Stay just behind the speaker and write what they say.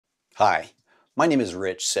Hi, my name is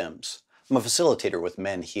Rich Sims. I'm a facilitator with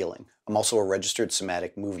MenHealing. I'm also a registered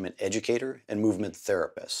somatic movement educator and movement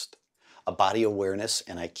therapist, a body awareness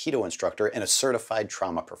and Aikido instructor, and a certified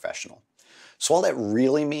trauma professional. So all that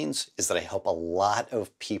really means is that I help a lot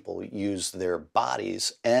of people use their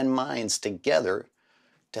bodies and minds together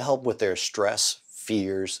to help with their stress,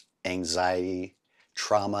 fears, anxiety,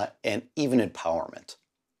 trauma, and even empowerment.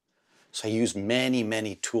 So I use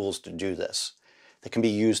many tools to do this that can be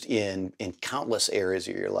used in countless areas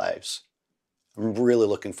of your lives. I'm really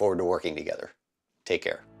looking forward to working together. Take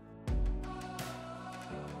care.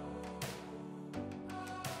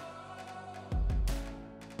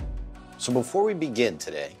 So before we begin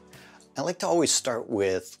today, I like to always start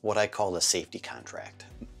with what I call the safety contract.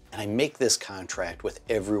 And I make this contract with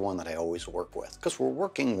everyone that I always work with because we're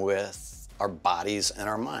working with our bodies and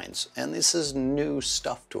our minds. And this is new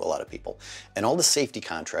stuff to a lot of people. And all the safety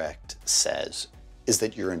contract says is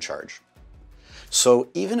that you're in charge. So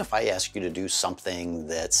even if I ask you to do something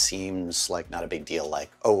that seems like not a big deal,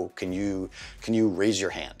 like, oh, can you raise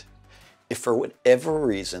your hand? If for whatever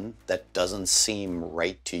reason that doesn't seem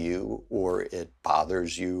right to you, or it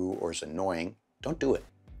bothers you, or is annoying, don't do it.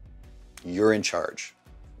 You're in charge.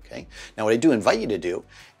 Okay? Now what I do invite you to do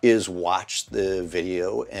is watch the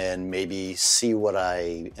video and maybe see what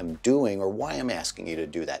I am doing or why I'm asking you to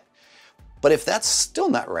do that. But if that's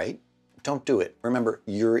still not right, don't do it. Remember,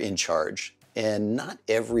 you're in charge, and not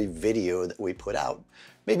every video that we put out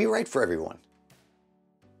may be right for everyone.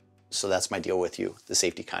 So that's my deal with you, the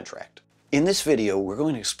safety contract. In this video, we're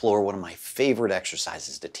going to explore one of my favorite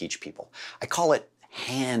exercises to teach people. I call it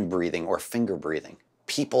hand breathing or finger breathing.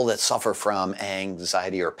 People that suffer from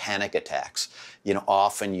anxiety or panic attacks,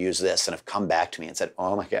 often use this and have come back to me and said,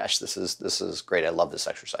 oh my gosh, this is great. I love this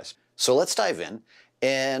exercise. So let's dive in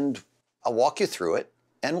and I'll walk you through it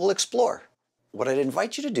and we'll explore. What I'd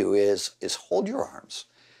invite you to do is hold your arms.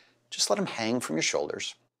 Just let them hang from your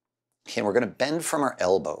shoulders. Okay, and we're going to bend from our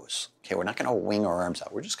elbows. Okay, we're not going to wing our arms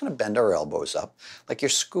out. We're just going to bend our elbows up like you're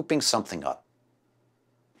scooping something up.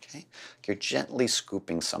 Okay, like you're gently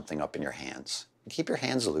scooping something up in your hands. Keep your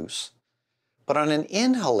hands loose. But on an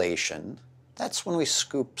inhalation, that's when we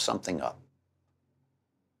scoop something up.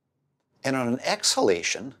 And on an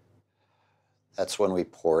exhalation, that's when we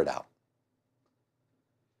pour it out.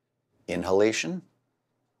 Inhalation,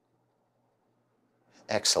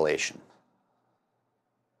 exhalation.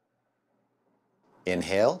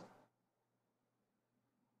 Inhale,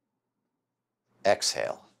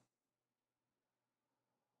 exhale.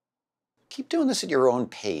 Keep doing this at your own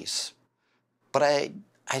pace, but I'd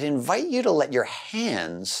invite you to let your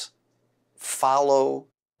hands follow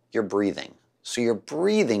your breathing. So your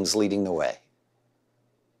breathing's leading the way.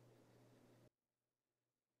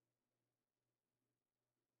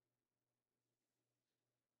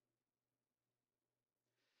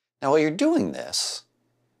 Now, while you're doing this,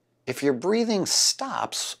 if your breathing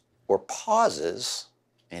stops or pauses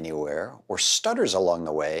anywhere or stutters along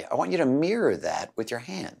the way, I want you to mirror that with your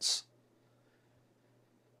hands.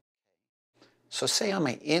 So say on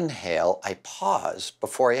my inhale, I pause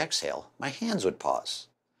before I exhale. My hands would pause.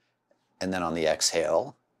 And then on the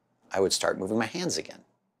exhale, I would start moving my hands again.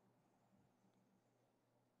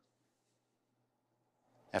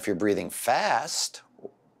 Now, if you're breathing fast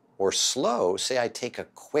or slow, say I take a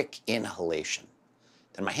quick inhalation,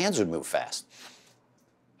 then my hands would move fast.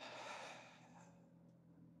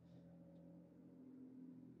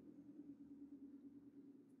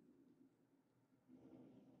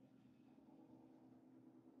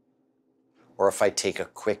 Or if I take a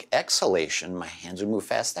quick exhalation, my hands would move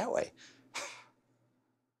fast that way.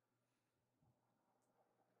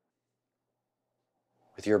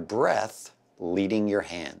 With your breath leading your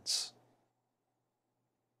hands.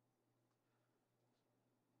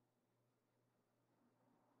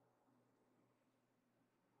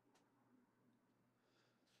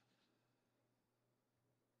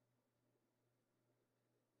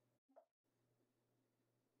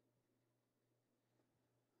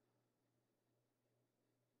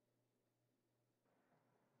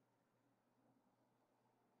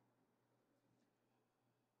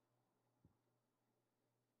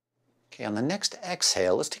 Okay, on the next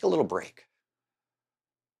exhale, let's take a little break.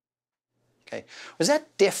 Okay, was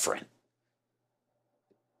that different?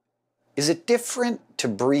 Is it different to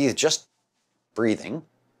breathe just breathing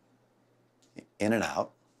in and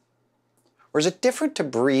out? Or is it different to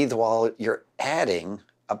breathe while you're adding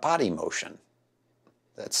a body motion?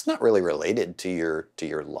 That's not really related to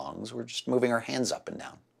your lungs. We're just moving our hands up and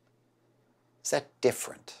down. Is that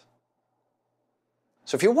different?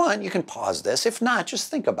 So if you want, you can pause this. If not,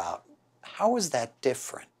 just think about, how is that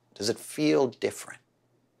different? Does it feel different?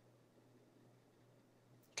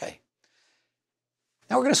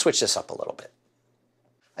 Now we're going to switch this up a little bit.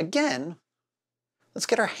 Again, let's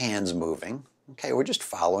get our hands moving. Okay, we're just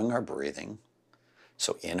following our breathing.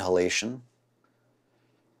 So inhalation,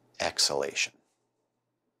 exhalation.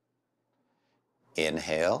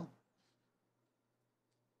 Inhale,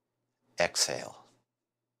 exhale.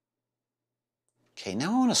 Okay,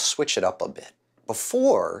 now I want to switch it up a bit.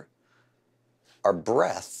 Before, our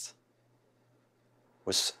breath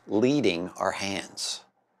was leading our hands.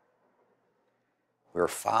 We were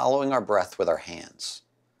following our breath with our hands.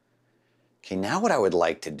 Okay, now what I would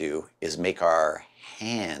like to do is make our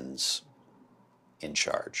hands in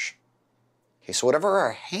charge. Okay, so whatever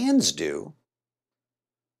our hands do,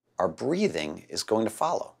 our breathing is going to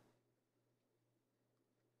follow.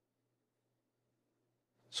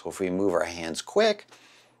 So if we move our hands quick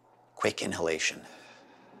inhalation.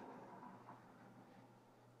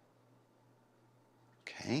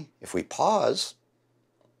 Okay, if we pause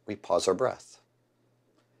our breath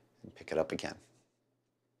and pick it up again.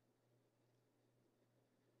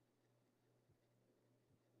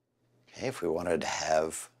 Okay, if we wanted to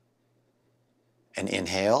have an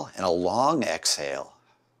inhale and a long exhale,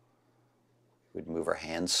 we'd move our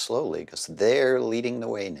hands slowly because they're leading the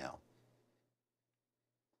way now.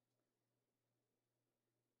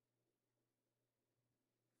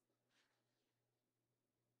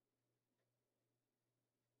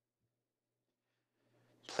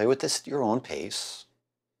 Play with this at your own pace,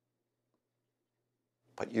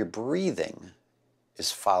 but your breathing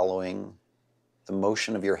is following the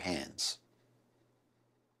motion of your hands.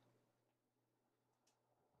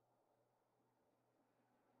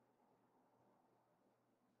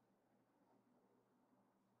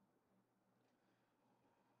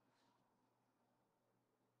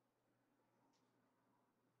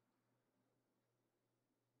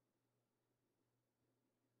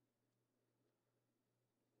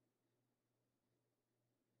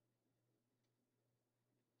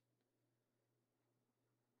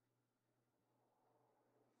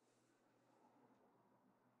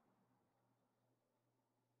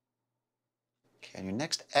 Okay, on your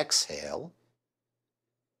next exhale,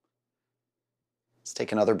 let's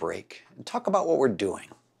take another break and talk about what we're doing.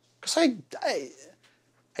 Because I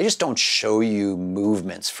just don't show you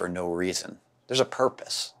movements for no reason. There's a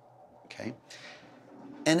purpose, okay?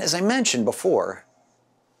 And as I mentioned before,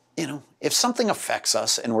 if something affects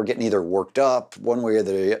us and we're getting either worked up one way or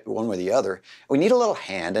the other, we need a little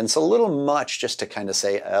hand, and it's a little much just to kind of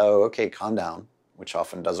say, oh, okay, calm down, which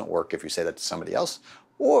often doesn't work if you say that to somebody else,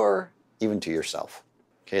 or even to yourself.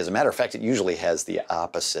 Okay, as a matter of fact, it usually has the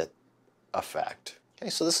opposite effect.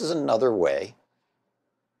 Okay, so this is another way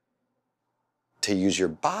to use your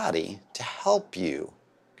body to help you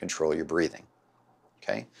control your breathing.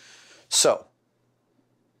 Okay, so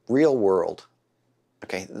real world.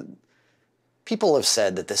 Okay, people have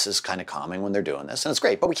said that this is kind of calming when they're doing this, and it's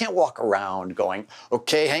great, but we can't walk around going,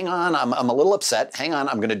 okay, hang on, I'm a little upset, hang on,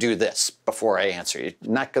 I'm going to do this before I answer you.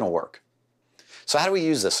 Not going to work. So how do we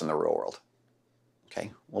use this in the real world?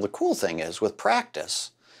 Okay, well, the cool thing is with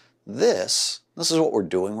practice, this is what we're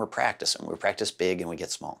doing. We're practicing. We practice big and we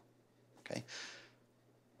get small. Okay,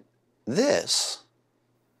 this,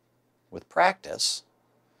 with practice,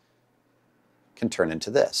 can turn into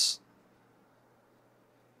this.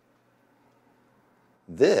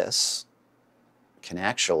 This can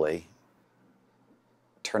actually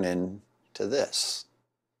turn into this.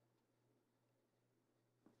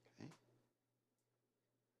 Okay.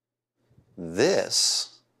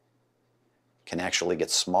 This can actually get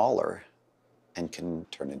smaller and can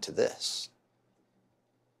turn into this.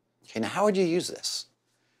 Okay, now how would you use this?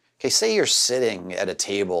 Okay, say you're sitting at a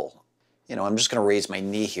table. I'm just going to raise my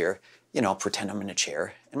knee here. Pretend I'm in a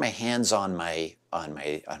chair, and my hand's on my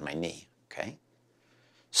knee. Okay.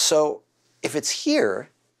 So if it's here,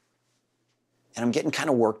 and I'm getting kind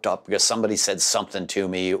of worked up because somebody said something to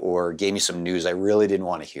me or gave me some news I really didn't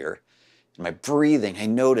want to hear, and my breathing, I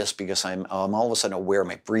notice because I'm all of a sudden aware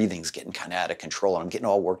my breathing's getting kind of out of control and I'm getting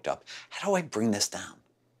all worked up. How do I bring this down?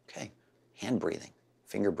 Okay, hand breathing,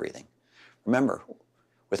 finger breathing. Remember,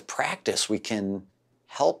 with practice, we can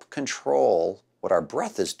help control what our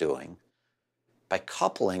breath is doing by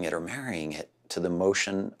coupling it or marrying it to the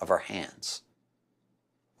motion of our hands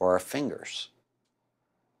or our fingers.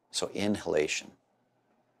 So inhalation,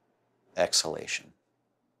 exhalation,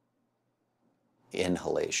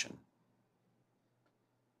 inhalation,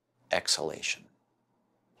 exhalation.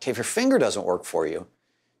 Okay, if your finger doesn't work for you,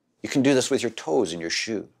 you can do this with your toes in your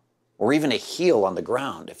shoe, or even a heel on the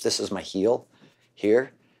ground. If this is my heel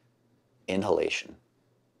here, inhalation,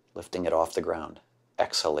 lifting it off the ground,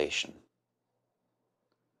 exhalation,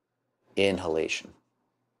 inhalation,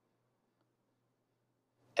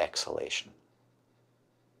 exhalation.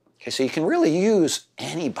 Okay, so you can really use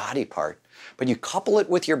any body part, but you couple it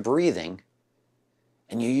with your breathing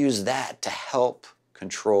and you use that to help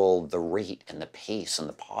control the rate and the pace and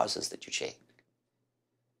the pauses that you take.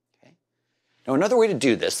 Okay? Now another way to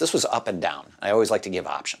do this was up and down. I always like to give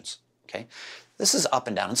options. Okay? This is up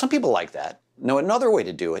and down, and some people like that. Now another way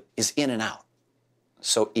to do it is in and out.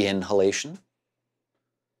 So inhalation,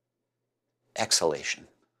 exhalation.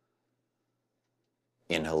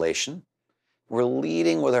 Inhalation. We're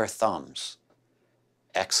leading with our thumbs.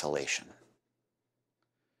 Exhalation.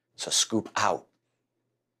 So scoop out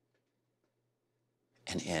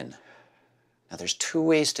and in. Now there's two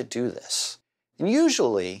ways to do this. And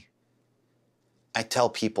usually I tell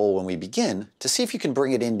people when we begin to see if you can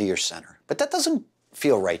bring it into your center. But that doesn't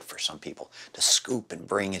feel right for some people, to scoop and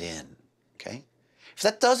bring it in. Okay? If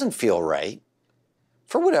that doesn't feel right,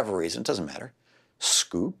 for whatever reason, it doesn't matter,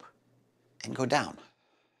 scoop and go down.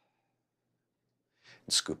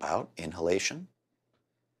 And scoop out, inhalation,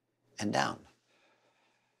 and down.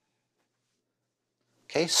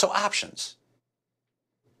 Okay, so options.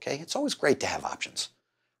 Okay, it's always great to have options.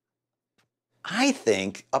 I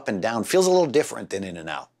think up and down feels a little different than in and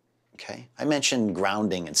out. Okay, I mentioned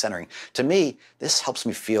grounding and centering. To me, this helps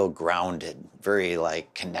me feel grounded, very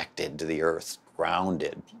like connected to the earth,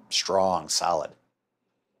 grounded, strong, solid.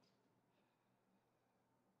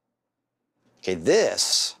 Okay,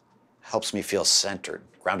 this helps me feel centered,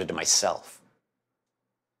 grounded to myself.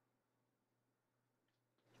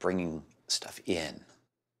 Bringing stuff in.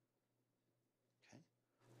 Okay.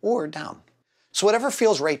 Or down. So whatever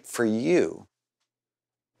feels right for you,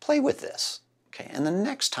 play with this. Okay, and the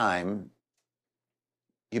next time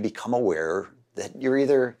you become aware that you're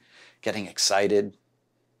either getting excited,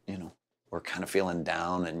 or kind of feeling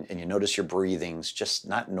down, and you notice your breathing's just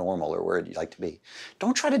not normal or where you'd like to be,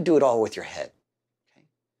 don't try to do it all with your head. Okay?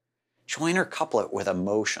 Join or couple it with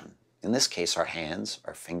emotion. In this case, our hands,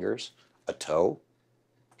 our fingers, a toe.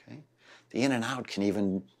 Okay? The in and out can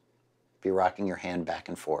even be rocking your hand back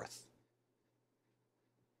and forth.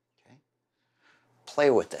 Okay? Play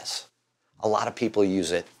with this. A lot of people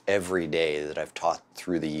use it every day that I've taught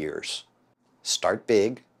through the years. Start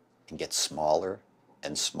big and get smaller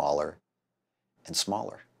and smaller and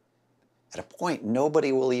smaller. At a point,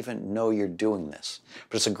 nobody will even know you're doing this,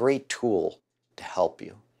 but it's a great tool to help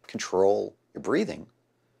you control your breathing,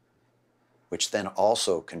 which then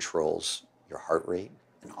also controls your heart rate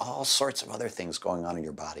and all sorts of other things going on in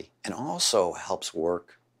your body, and also helps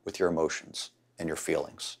work with your emotions and your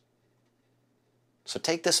feelings. So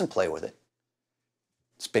take this and play with it.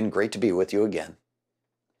 It's been great to be with you again.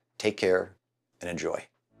 Take care and enjoy.